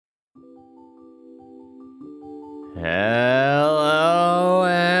Hello,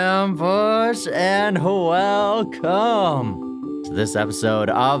 Ambush, and welcome to this episode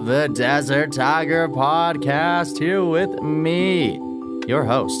of the Desert Tiger Podcast, here with me, your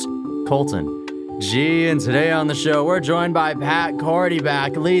host, Colton G. And today on the show, we're joined by Pat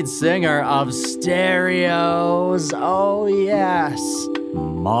Cordyback, lead singer of Stereos. Oh, yes.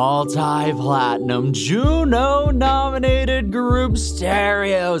 Multi-platinum Juno-nominated group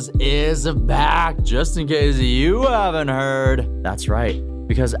Stereos is back, just in case you haven't heard. That's right,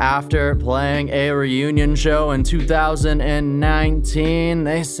 because after playing a reunion show in 2019,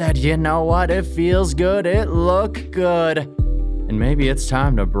 they said, you know what, it feels good, it looked good. And maybe it's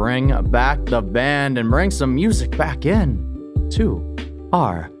time to bring back the band and bring some music back in to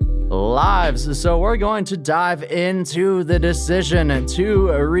our lives. So we're going to dive into the decision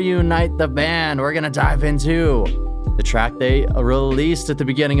to reunite the band. We're going to dive into the track they released at the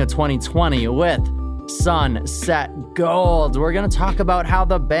beginning of 2020 with Sunset Gold. We're going to talk about how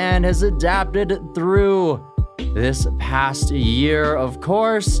the band has adapted through this past year, of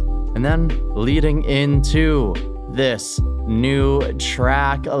course, and then leading into this new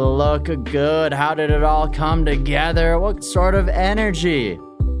track, Look Good. How did it all come together? What sort of energy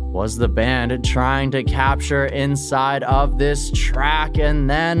was the band trying to capture inside of this track? And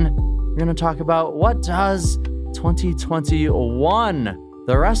then we're going to talk about what does 2021,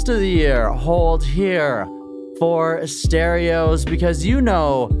 the rest of the year, hold here for Stereos, because you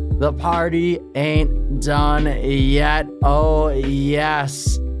know the party ain't done yet. Oh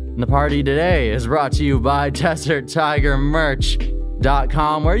yes. And the party today is brought to you by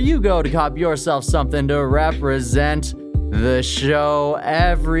DesertTigerMerch.com, where you go to cop yourself something to represent the show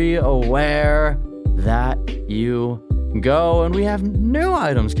everywhere that you go. And we have new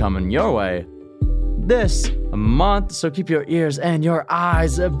items coming your way this month, so keep your ears and your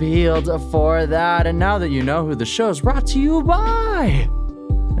eyes peeled for that. And now that you know who the show's brought to you by,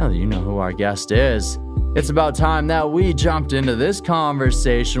 now that you know who our guest is, it's about time that we jumped into this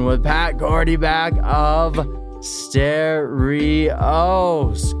conversation with Pat Cordyback of Stereos.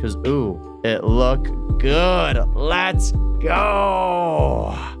 Because, ooh, it looked good. Let's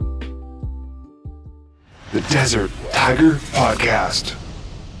go. The Desert Tiger Podcast.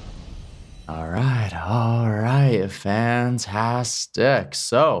 All right, fantastic.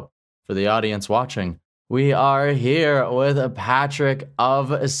 So, for the audience watching, we are here with Patrick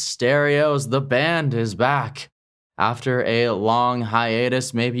of Stereos. The band is back after a long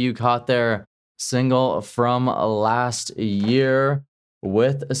hiatus. Maybe you caught their single from last year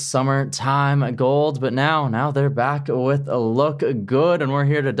with Summertime Gold, but now they're back with a Look Good, and we're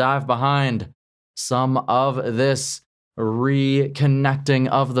here to dive behind some of this reconnecting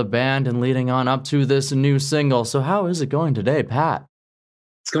of the band and leading on up to this new single. So how is it going today, Pat?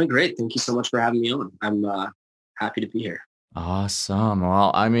 It's going great. Thank you so much for having me on. I'm happy to be here. Awesome.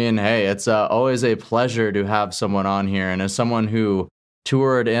 Well, I mean, hey, it's always a pleasure to have someone on here. And as someone who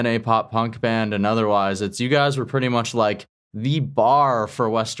toured in a pop punk band and otherwise, you guys were pretty much like the bar for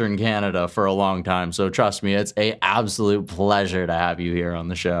Western Canada for a long time. So trust me, it's an absolute pleasure to have you here on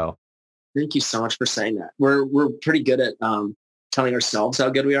the show. Thank you so much for saying that. We're pretty good at telling ourselves how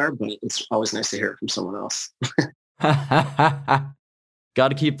good we are, but it's always nice to hear it from someone else. Got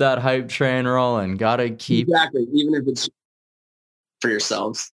to keep that hype train rolling. Got to keep... Exactly, even if it's for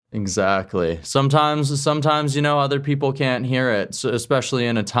yourselves. Exactly. Sometimes, you know, other people can't hear it, so especially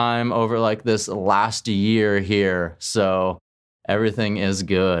in a time over like this last year here. So everything is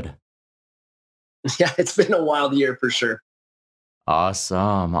good. Yeah, it's been a wild year for sure.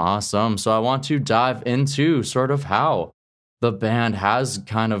 Awesome. So I want to dive into sort of how the band has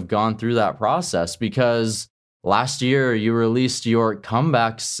kind of gone through that process, because last year you released your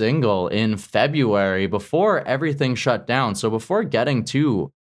comeback single in February before everything shut down. So before getting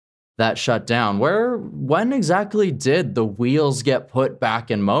to that shutdown, when exactly did the wheels get put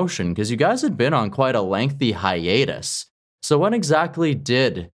back in motion? Because you guys had been on quite a lengthy hiatus. So when exactly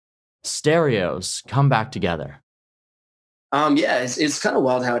did Stereos come back together? Yeah, it's kind of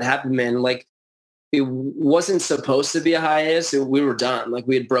wild how it happened, man. Like, it wasn't supposed to be a hiatus. We were done. Like,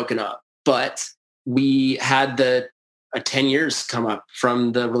 we had broken up, but we had a 10 years come up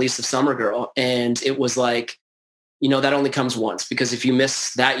from the release of Summer Girl. And it was like, you know, that only comes once, because if you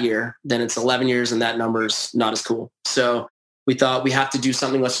miss that year, then it's 11 years and that number's not as cool. So we thought we have to do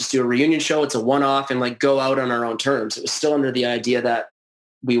something. Let's just do a reunion show. It's a one-off and like go out on our own terms. It was still under the idea that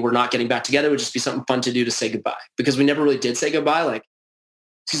we were not getting back together. It would just be something fun to do to say goodbye, because we never really did say goodbye. Like,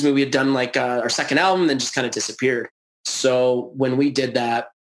 we had done like our second album, then just kind of disappeared. So when we did that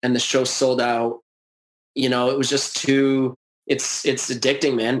and the show sold out, you know, it it's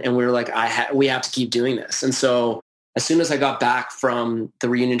addicting, man. And we were like, we have to keep doing this. And so as soon as I got back from the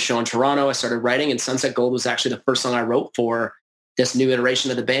reunion show in Toronto, I started writing, and Sunset Gold was actually the first song I wrote for this new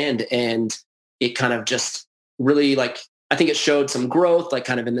iteration of the band. And it kind of just really like, I think it showed some growth, like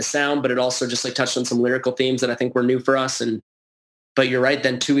kind of in the sound, but it also just like touched on some lyrical themes that I think were new for us. But you're right.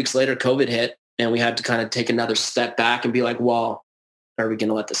 Then 2 weeks later, COVID hit, and we had to kind of take another step back and be like, well, are we going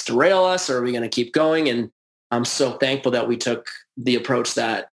to let this derail us, or are we going to keep going? And I'm so thankful that we took the approach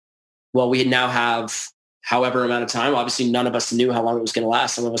that, well, we now have however amount of time. Obviously, none of us knew how long it was going to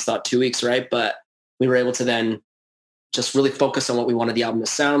last. Some of us thought 2 weeks, right? But we were able to then just really focus on what we wanted the album to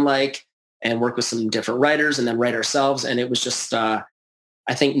sound like and work with some different writers and then write ourselves. And it was just, I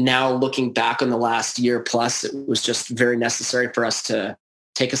think now looking back on the last year plus, it was just very necessary for us to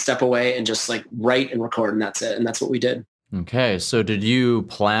take a step away and just like write and record, and that's it. And that's what we did. Okay, so did you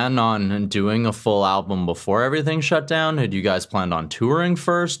plan on doing a full album before everything shut down? Had you guys planned on touring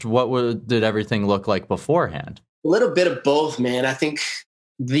first? Did everything look like beforehand? A little bit of both, man. I think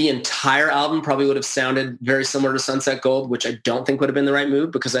the entire album probably would have sounded very similar to Sunset Gold, which I don't think would have been the right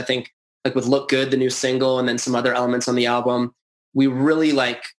move, because I think like with Look Good, the new single, and then some other elements on the album, we really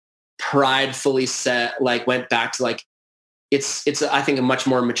like pridefully went back to like, it's I think a much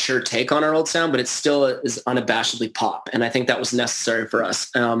more mature take on our old sound, but it still is unabashedly pop. And I think that was necessary for us.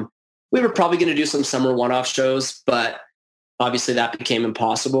 We were probably going to do some summer one-off shows, but obviously that became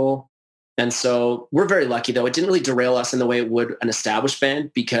impossible. And so we're very lucky though. It didn't really derail us in the way it would an established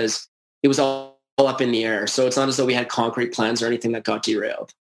band, because it was all up in the air. So it's not as though we had concrete plans or anything that got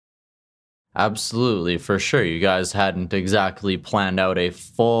derailed. Absolutely, for sure. You guys hadn't exactly planned out a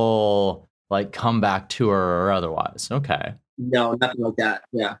full like comeback tour or otherwise. Okay. No, nothing like that.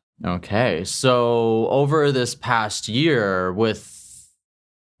 Yeah. Okay. So over this past year,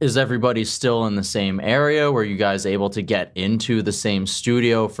 is everybody still in the same area? Were you guys able to get into the same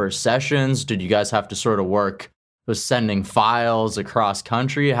studio for sessions? Did you guys have to sort of work with sending files across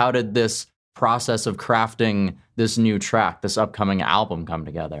country? How did this process of crafting this new track, this upcoming album, come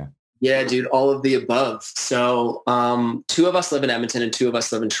together? Yeah, dude, all of the above. So 2 of us live in Edmonton and 2 of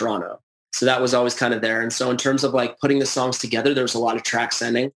us live in Toronto. So that was always kind of there. And so in terms of like putting the songs together, there was a lot of track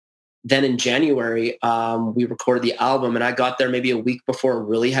sending. Then in January, we recorded the album, and I got there maybe a week before a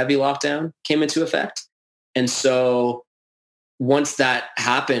really heavy lockdown came into effect. And so once that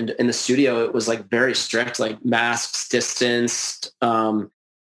happened in the studio, it was like very strict, like masks, distanced.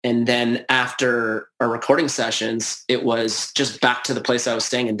 And then after our recording sessions, it was just back to the place I was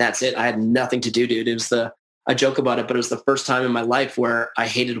staying, and that's it. I had nothing to do, dude. I joke about it, but it was the first time in my life where I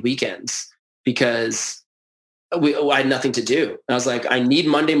hated weekends, because I had nothing to do. And I was like, I need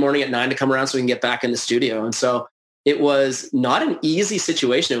Monday morning at 9 to come around so we can get back in the studio. And so it was not an easy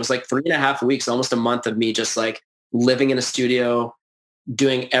situation. It was like 3.5 weeks, almost a month of me just like living in a studio,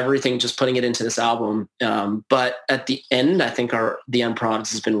 doing everything, just putting it into this album. But at the end, I think the end product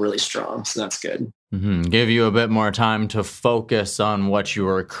has been really strong. So that's good. Mm-hmm. Give you a bit more time to focus on what you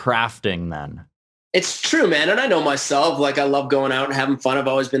were crafting then. It's true, man. And I know myself, like I love going out and having fun. I've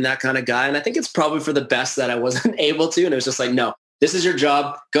always been that kind of guy. And I think it's probably for the best that I wasn't able to. And it was just like, no, this is your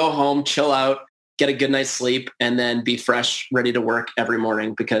job. Go home, chill out, get a good night's sleep, and then be fresh, ready to work every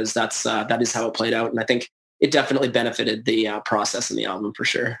morning, because that is how it played out. And I think it definitely benefited the process in the album for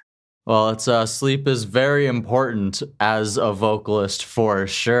sure. Well, sleep is very important as a vocalist for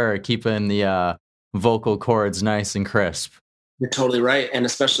sure. Keeping the vocal cords nice and crisp. You're totally right. And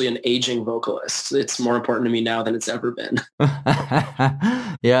especially an aging vocalist. It's more important to me now than it's ever been.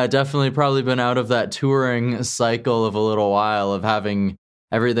 Yeah, definitely probably been out of that touring cycle of a little while, of having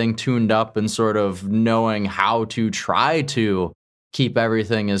everything tuned up and sort of knowing how to try to keep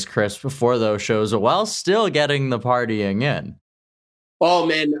everything as crisp before those shows while still getting the partying in. Oh,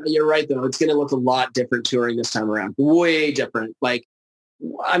 man, you're right, though. It's going to look a lot different touring this time around. Way different. Like,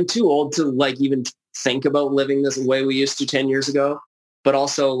 I'm too old to like even think about living this way we used to 10 years ago. But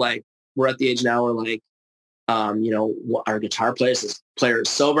also, like, we're at the age now where, like, our guitar player is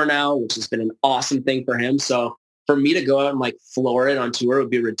sober now, which has been an awesome thing for him. So for me to go out and like floor it on tour would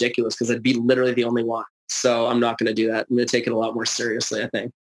be ridiculous, because I'd be literally the only one. So I'm not going to do that. I'm going to take it a lot more seriously, I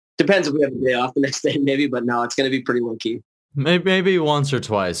think. Depends if we have a day off the next day, maybe, but no, it's going to be pretty low key. Maybe once or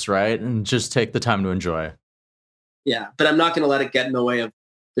twice, right? And just take the time to enjoy. Yeah, but I'm not going to let it get in the way of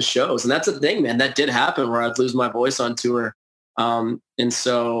the shows. And that's the thing, man. That did happen where I'd lose my voice on tour. And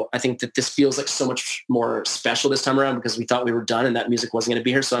so I think that this feels like so much more special this time around, because we thought we were done and that music wasn't going to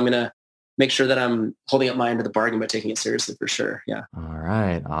be here. So I'm going to make sure that I'm holding up my end of the bargain by taking it seriously for sure. Yeah. All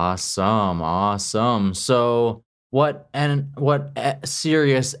right. Awesome. So what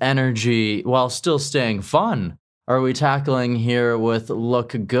serious energy while still staying fun are we tackling here with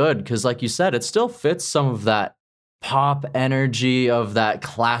Look Good? Because like you said, it still fits some of that pop energy of that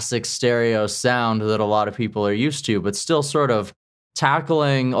classic stereo sound that a lot of people are used to, but still sort of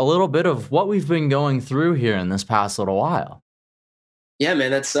tackling a little bit of what we've been going through here in this past little while. Yeah,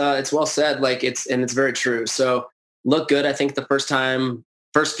 man, that's it's well said. Like it's very true. So Look Good, I think the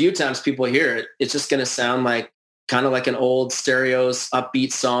first few times people hear it, it's just going to sound like kind of like an old stereos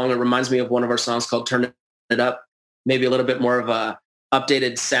upbeat song. It reminds me of one of our songs called Turn It Up, maybe a little bit more of a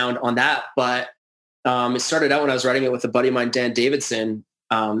updated sound on that. But it started out when I was writing it with a buddy of mine, Dan Davidson.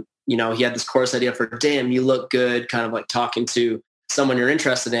 He had this chorus idea for "Damn, you look good," kind of like talking to someone you're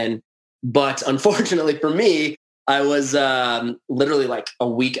interested in. But unfortunately for me, I was literally like a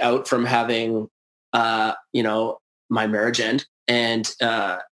week out from having, my marriage end. And,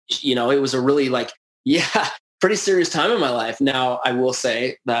 it was a really pretty serious time in my life. Now, I will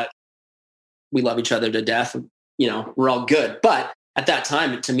say that we love each other to death. We're all good. But at that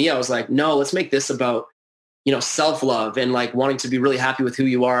time, to me, I was like, no, let's make this about, self-love and like wanting to be really happy with who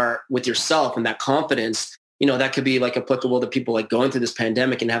you are with yourself, and that confidence, that could be like applicable to people like going through this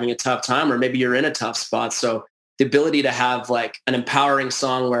pandemic and having a tough time, or maybe you're in a tough spot. So the ability to have like an empowering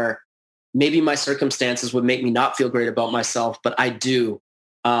song where maybe my circumstances would make me not feel great about myself, but I do,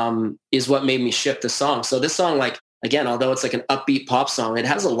 is what made me shift the song. So this song, like, again, although it's like an upbeat pop song, it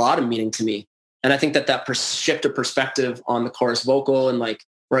has a lot of meaning to me. And I think that shift of perspective on the chorus vocal and like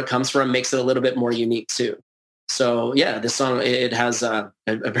where it comes from makes it a little bit more unique too. So yeah, this song, it has a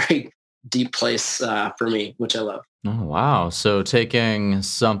very deep place for me, which I love. Oh, wow. So taking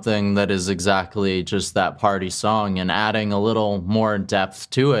something that is exactly just that party song and adding a little more depth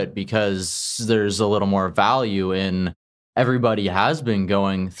to it, because there's a little more value in everybody has been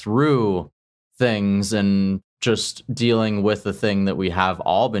going through things and just dealing with the thing that we have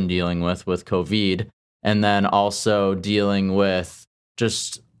all been dealing with COVID, and then also dealing with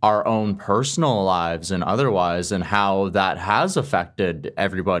just our own personal lives and otherwise, and how that has affected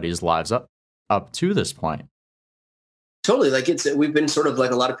everybody's lives up to this point. Totally. Like we've been sort of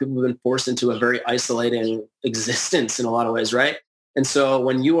like a lot of people have been forced into a very isolating existence in a lot of ways. Right. And so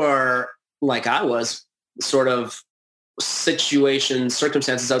when you are like I was, sort of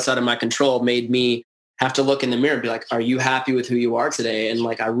circumstances outside of my control made me have to look in the mirror and be like, are you happy with who you are today? And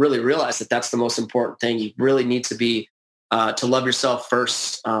like, I really realized that that's the most important thing. You really need to be, to love yourself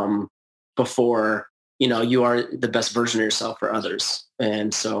first, before, you are the best version of yourself for others.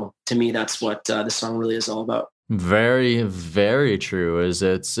 And so to me, that's what this song really is all about. Very, very true. Is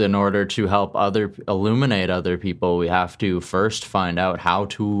it's in order to help illuminate other people, we have to first find out how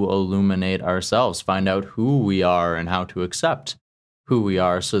to illuminate ourselves, find out who we are and how to accept who we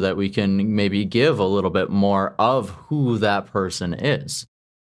are, so that we can maybe give a little bit more of who that person is.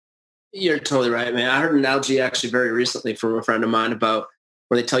 You're totally right, man. I heard an analogy actually very recently from a friend of mine about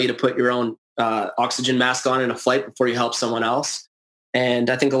where they tell you to put your own oxygen mask on in a flight before you help someone else. And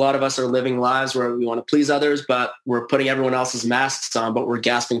I think a lot of us are living lives where we want to please others, but we're putting everyone else's masks on, but we're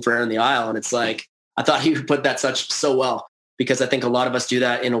gasping for air in the aisle. And it's like, I thought you put that so well, because I think a lot of us do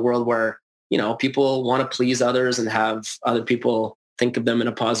that in a world where, people want to please others and have other people think of them in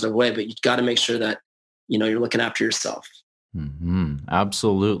a positive way, but you've got to make sure that, you're looking after yourself. Mm-hmm.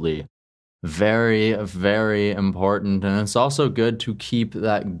 Absolutely. Very, very important. And it's also good to keep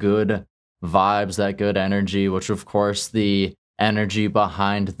that good vibes, that good energy, which of course the energy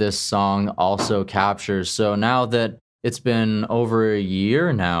behind this song also captures. So now that it's been over a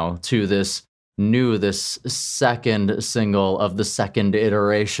year now to this second single of the second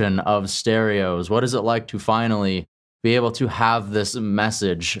iteration of Stereos, what is it like to finally be able to have this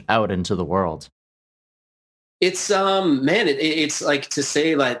message out into the world? It's man, it's like, to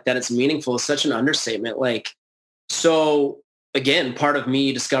say like that it's meaningful is such an understatement. Like, so again, part of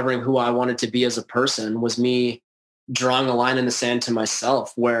me discovering who I wanted to be as a person was me drawing a line in the sand to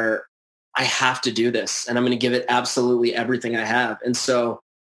myself where I have to do this and I'm going to give it absolutely everything I have. And so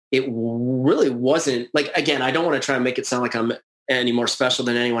it really wasn't like, again, I don't want to try and make it sound like I'm any more special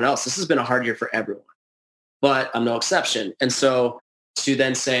than anyone else. This has been a hard year for everyone, but I'm no exception. And so to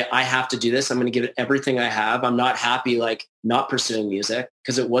then say, I have to do this, I'm going to give it everything I have. I'm not happy, like not pursuing music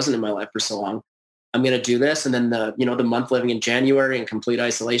because it wasn't in my life for so long. I'm going to do this. And then the month living in January and complete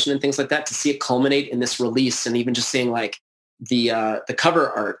isolation and things like that, to see it culminate in this release, and even just seeing like the cover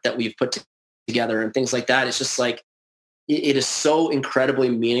art that we've put together and things like that. It's just like, it is so incredibly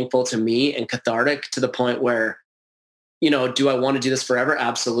meaningful to me and cathartic, to the point where, do I want to do this forever?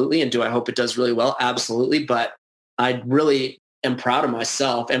 Absolutely. And do I hope it does really well? Absolutely. But I really am proud of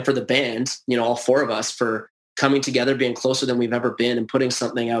myself and for the band, all four of us, for coming together, being closer than we've ever been, and putting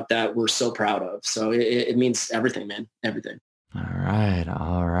something out that we're so proud of. So it means everything, man, everything. All right.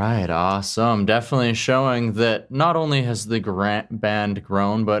 All right. Awesome. Definitely showing that not only has the band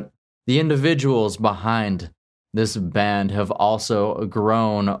grown, but the individuals behind this band have also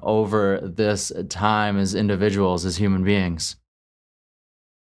grown over this time as individuals, as human beings.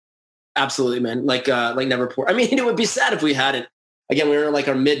 Absolutely, man. Like never before. I mean, it would be sad if we hadn't. Again, we were in like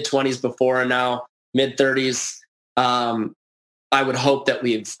our mid-20s before, and now mid-30s. I would hope that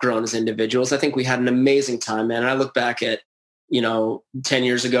we've grown as individuals. I think we had an amazing time, man. And I look back at, 10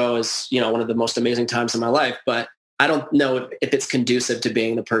 years ago as, one of the most amazing times in my life, but I don't know if it's conducive to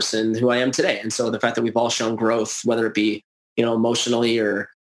being the person who I am today. And so the fact that we've all shown growth, whether it be, emotionally or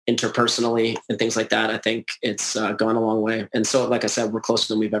interpersonally and things like that, I think it's gone a long way. And so, like I said, we're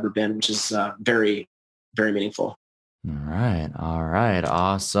closer than we've ever been, which is very, very meaningful. All right. All right.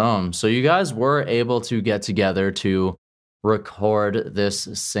 Awesome. So you guys were able to get together to record this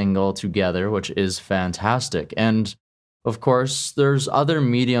single together, which is fantastic. And of course, there's other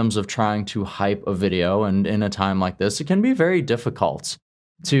mediums of trying to hype a video. And in a time like this, it can be very difficult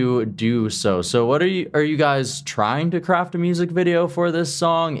to do so. So what are you guys trying to craft a music video for this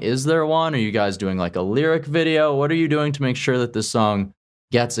song? Is there one? Are you guys doing like a lyric video? What are you doing to make sure that this song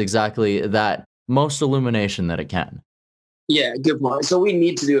gets exactly that most illumination that it can? Yeah, good point. So we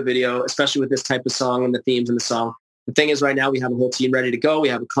need to do a video, especially with this type of song and the themes in the song. The thing is, right now we have a whole team ready to go. We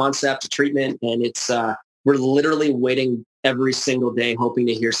have a concept, a treatment, and it's we're literally waiting every single day, hoping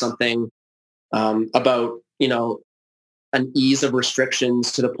to hear something about, an ease of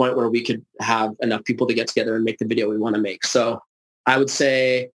restrictions to the point where we could have enough people to get together and make the video we want to make. So I would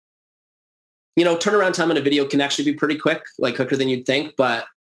say, turnaround time on a video can actually be pretty quick, like quicker than you'd think. But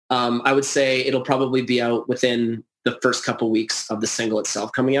I would say it'll probably be out within the first couple weeks of the single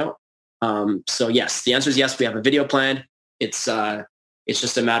itself coming out. So yes, the answer is yes. We have a video planned. It's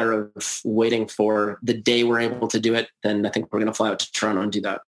just a matter of waiting for the day we're able to do it. Then I think we're going to fly out to Toronto and do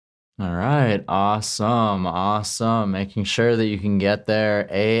that. All right. Awesome. Awesome. Making sure that you can get there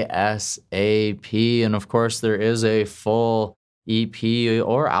ASAP. And of course, there is a full EP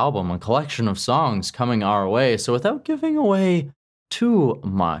or album, a collection of songs coming our way. So without giving away too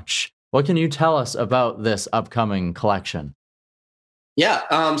much, what can you tell us about this upcoming collection?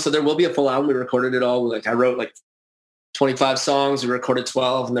 Yeah. So there will be a full album. We recorded it all. I wrote 25 songs. We recorded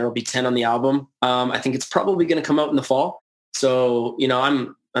 12, and there will be 10 on the album. I think it's probably going to come out in the fall. So,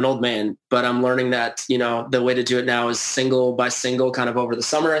 I'm an old man, but I'm learning that, the way to do it now is single by single kind of over the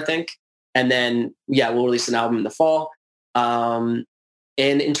summer, I think. And then, we'll release an album in the fall. And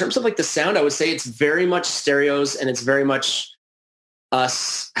in terms of the sound, I would say it's very much stereos, and it's very much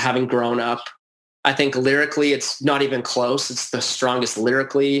us having grown up. I think lyrically, it's not even close. It's the strongest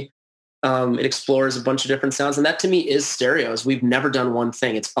lyrically. It explores a bunch of different sounds. And that to me is stereos. We've never done one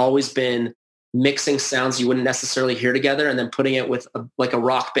thing. It's always been mixing sounds you wouldn't necessarily hear together and then putting it with a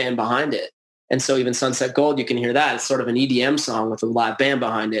rock band behind it. And so even Sunset Gold, you can hear that. It's sort of an EDM song with a live band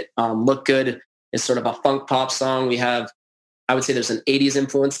behind it. Look Good is sort of a funk pop song. We have, I would say there's an 80s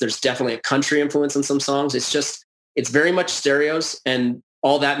influence. There's definitely a country influence in some songs. It's very much stereos. And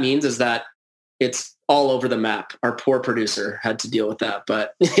all that means is that it's all over the map. Our poor producer had to deal with that,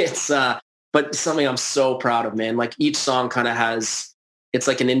 but it's something I'm so proud of, man. Each song kind of it's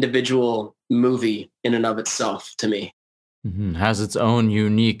like an individual movie in and of itself to me. Mm-hmm. Has its own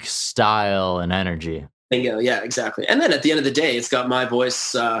unique style and energy. Bingo. Yeah, exactly. And then at the end of the day, it's got my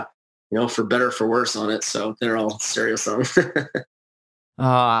voice, for better or for worse on it. So they're all stereo songs.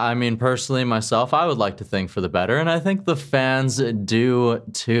 Personally, myself, I would like to think for the better, and I think the fans do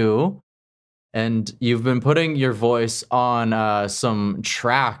too. And you've been putting your voice on some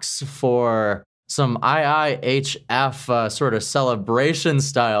tracks for some IIHF sort of celebration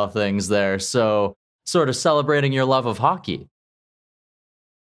style things there. So sort of celebrating your love of hockey.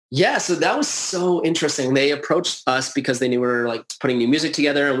 Yeah, so that was so interesting. They approached us because they knew we were putting new music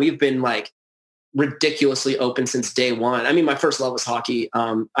together, and we've been ridiculously open since day one. I mean, my first love was hockey.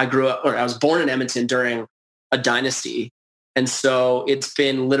 I was born in Edmonton during a dynasty. And so it's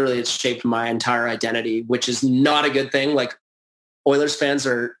shaped my entire identity, which is not a good thing. Oilers fans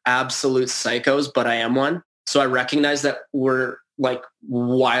are absolute psychos, but I am one. So I recognize that we're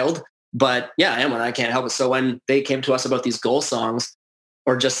wild, but yeah, I am one. I can't help it. So when they came to us about these goal songs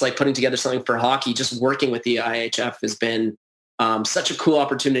or just putting together something for hockey, just working with the IHF has been such a cool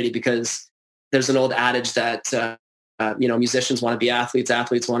opportunity, because there's an old adage that, musicians want to be athletes,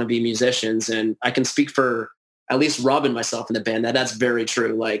 athletes want to be musicians. And I can speak for at least Rob and myself in the band that's very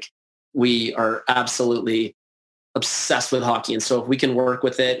true. We are absolutely obsessed with hockey. And so if we can work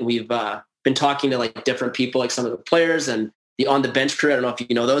with it, we've been talking to like different people, like some of the players and the On the Bench crew. I don't know if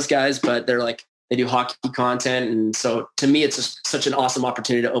you know those guys, but they do hockey content. And so to me, it's just such an awesome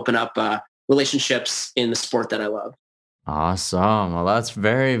opportunity to open up relationships in the sport that I love. Awesome. Well, that's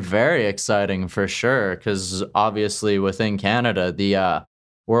very, very exciting for sure. Because obviously within Canada, the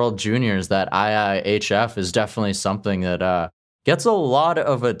World Juniors, that IIHF is definitely something that gets a lot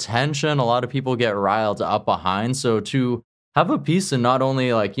of attention. A lot of people get riled up behind. So to have a piece in not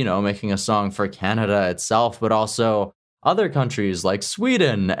only like, making a song for Canada itself, but also other countries like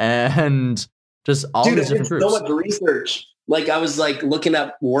Sweden and just all these different groups. So much research. Like I was like looking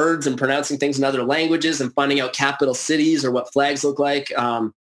up words and pronouncing things in other languages and finding out capital cities or what flags look like.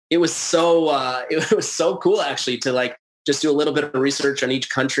 It was so cool actually to like just do a little bit of research on each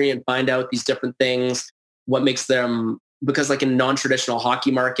country and find out these different things, what makes them, because like in non-traditional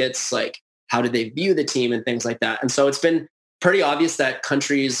hockey markets, like how do they view the team and things like that. And so it's been pretty obvious that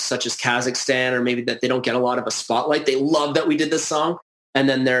countries such as Kazakhstan, or maybe that they don't get a lot of a spotlight, they love that we did this song. And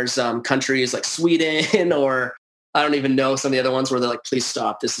then there's countries like Sweden, or I don't even know some of the other ones where they're like, please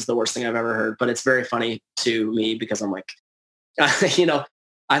stop. This is the worst thing I've ever heard. But it's very funny to me because I'm like,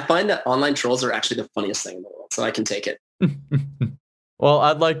 I find that online trolls are actually the funniest thing in the world. So I can take it. Well,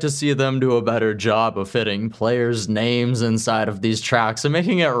 I'd like to see them do a better job of fitting players' names inside of these tracks and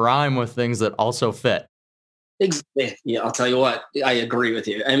making it rhyme with things that also fit. Exactly. Yeah, I'll tell you what, I agree with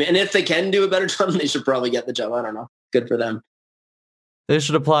you. I mean, and if they can do a better job, they should probably get the job. I don't know. Good for them. They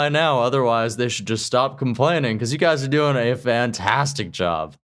should apply now. Otherwise, they should just stop complaining because you guys are doing a fantastic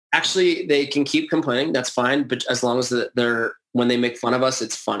job. Actually, they can keep complaining. That's fine. But as long as when they make fun of us,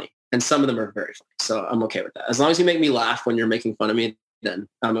 it's funny. And some of them are very funny. So I'm okay with that. As long as you make me laugh when you're making fun of me, then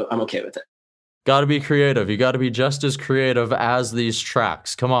I'm okay with it. Got to be creative. You got to be just as creative as these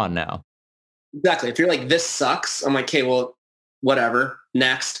tracks. Come on now. Exactly. If you're like, this sucks, I'm like, okay, well, whatever,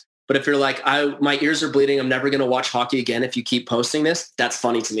 next. But if you're like, my ears are bleeding, I'm never going to watch hockey again if you keep posting this, that's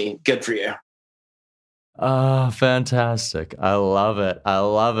funny to me. Good for you. Fantastic. I love it. I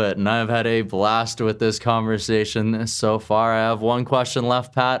love it. And I've had a blast with this conversation so far. I have one question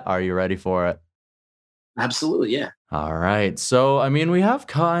left, Pat. Are you ready for it? Absolutely, yeah. All right. So, I mean, we have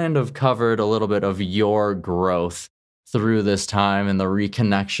kind of covered a little bit of your growth through this time and the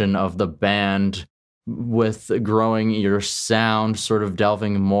reconnection of the band with growing your sound, sort of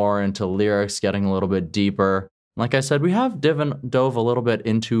delving more into lyrics, getting a little bit deeper. Like I said, we have dove a little bit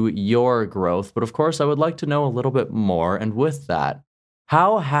into your growth, but of course, I would like to know a little bit more. And with that,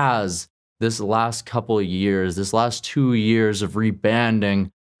 how has this last couple of years, this last 2 years of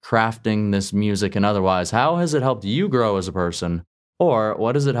rebanding, crafting this music and otherwise, how has it helped you grow as a person? Or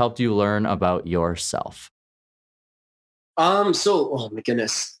what has it helped you learn about yourself? Oh my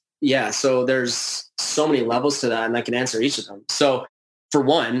goodness. Yeah. So there's so many levels to that and I can answer each of them. So for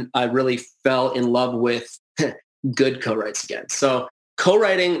one, I really fell in love with good co-writes again. So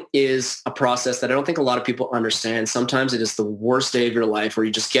co-writing is a process that I don't think a lot of people understand. Sometimes it is the worst day of your life where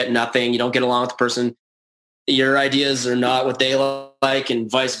you just get nothing. You don't get along with the person. Your ideas are not what they like and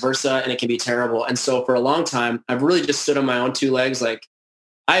vice versa. And it can be terrible. And so for a long time, I've really just stood on my own two legs. Like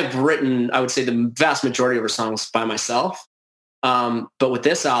I've written, I would say the vast majority of our songs by myself. But with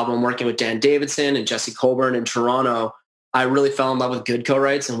this album, working with Dan Davidson and Jesse Colburn in Toronto, I really fell in love with good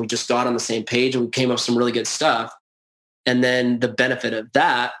co-writes and we just got on the same page and we came up with some really good stuff. And then the benefit of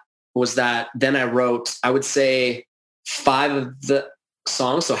that was that then I wrote, I would say 5 of the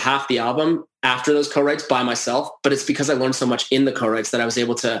songs, so half the album after those co-writes by myself. But it's because I learned so much in the co-writes that I was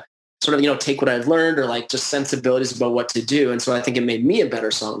able to sort of, take what I'd learned or like just sensibilities about what to do. And so I think it made me a better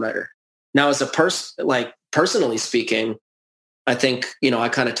songwriter. Now, as a personally speaking, I think, I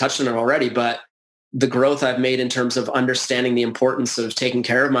kind of touched on it already, but the growth I've made in terms of understanding the importance of taking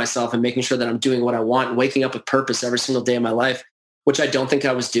care of myself and making sure that I'm doing what I want and waking up with purpose every single day of my life, which I don't think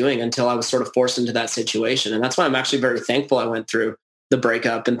I was doing until I was sort of forced into that situation. And that's why I'm actually very thankful I went through the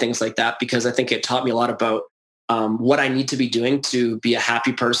breakup and things like that, because I think it taught me a lot about what I need to be doing to be a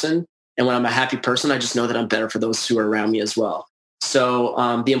happy person. And when I'm a happy person, I just know that I'm better for those who are around me as well.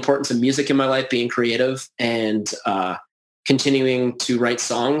 So the importance of music in my life, being creative and continuing to write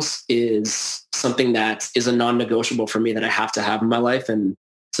songs is something that is a non-negotiable for me that I have to have in my life. And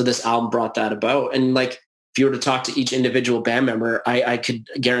so this album brought that about. And like, if you were to talk to each individual band member, I could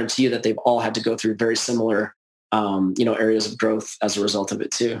guarantee you that they've all had to go through very similar, areas of growth as a result of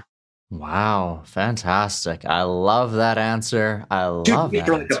it too. Wow. Fantastic. I love that answer. I love that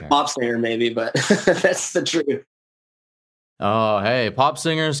like answer. A pop singer maybe, but that's the truth. Oh, hey, pop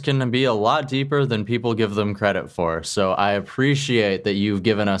singers can be a lot deeper than people give them credit for. So I appreciate that you've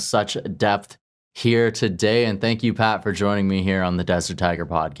given us such depth here today. And thank you, Pat, for joining me here on the Desert Tiger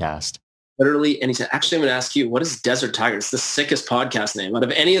podcast. literally anytime. Actually, I'm going to ask you, what is Desert Tiger? It's the sickest podcast name out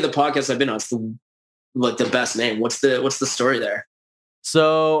of any of the podcasts I've been on. It's the best name. What's the story there?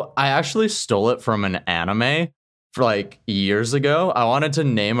 So I actually stole it from an anime for like years ago. I wanted to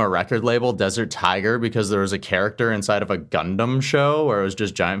name a record label Desert Tiger because there was a character inside of a Gundam show where it was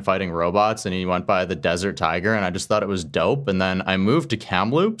just giant fighting robots and he went by the Desert Tiger, and I just thought it was dope. And then I moved to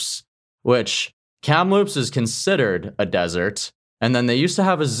Kamloops, which Kamloops is considered a desert. And then they used to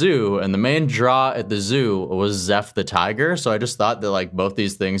have a zoo, and the main draw at the zoo was Zeph the tiger. So I just thought that like both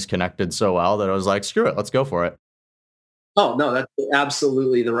these things connected so well that I was like, screw it, let's go for it. Oh, no, that's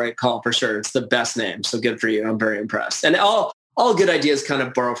absolutely the right call for sure. It's the best name. So good for you. I'm very impressed. And all good ideas kind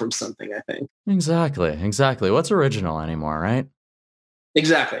of borrow from something, I think. Exactly. What's original anymore, right?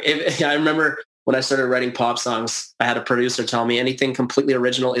 Exactly. I remember when I started writing pop songs, I had a producer tell me anything completely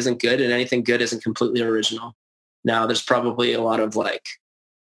original isn't good and anything good isn't completely original. Now, there's probably a lot of like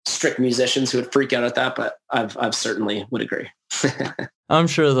strict musicians who would freak out at that, but I've certainly would agree. I'm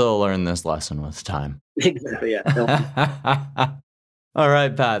sure they'll learn this lesson with time. Exactly, yeah. All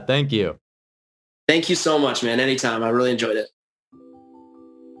right, Pat, thank you. Thank you so much, man. Anytime. I really enjoyed it.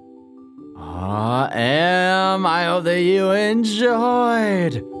 I hope that you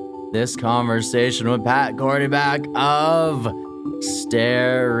enjoyed this conversation with Pat Quarterback of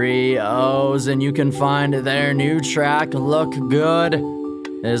Stereos, and you can find their new track Look Good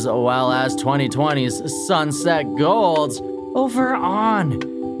as well as 2020's Sunset Gold over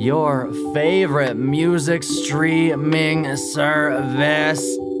on your favorite music streaming service.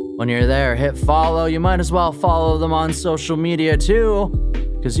 When you're there, hit follow. You might as well follow them on social media too,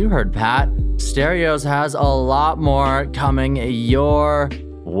 because you heard Pat, Stereos has a lot more coming your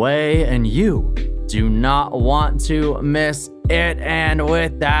way, and you do not want to miss it. And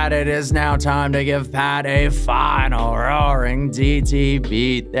with that, it is now time to give Pat a final roaring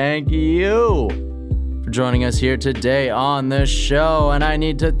DTB. Thank you for joining us here today on the show, and I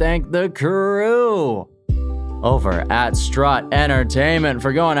need to thank the crew over at Strut Entertainment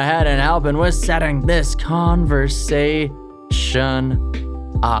for going ahead and helping with setting this conversation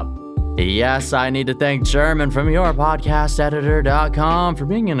up. Yes, I need to thank German from yourpodcasteditor.com for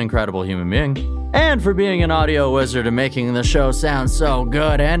being an incredible human being and for being an audio wizard and making the show sound so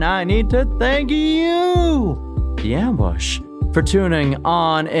good. And I need to thank you, The Ambush, for tuning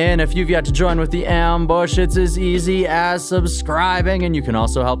on in. If you've yet to join with The Ambush, it's as easy as subscribing, and you can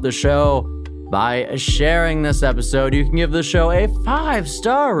also help the show by sharing this episode. You can give the show a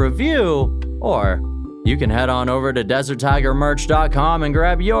 5-star review, or you can head on over to DesertTigerMerch.com and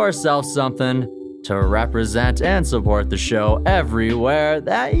grab yourself something to represent and support the show everywhere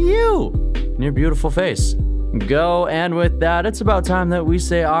that you and your beautiful face go. And with that, it's about time that we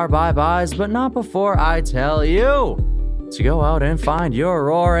say our bye-byes, but not before I tell you to go out and find your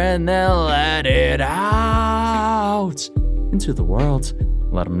roar and then let it out into the world.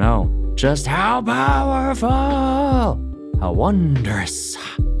 Let them know just how powerful, how wondrous,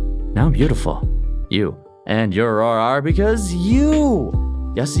 how beautiful you and your roar are, because you,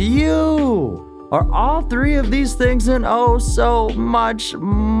 yes, you are all three of these things and oh so much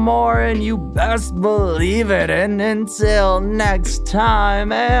more, and you best believe it. And until next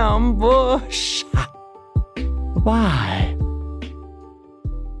time, Ambush. Bye.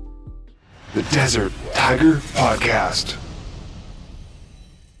 The Desert Tiger Podcast.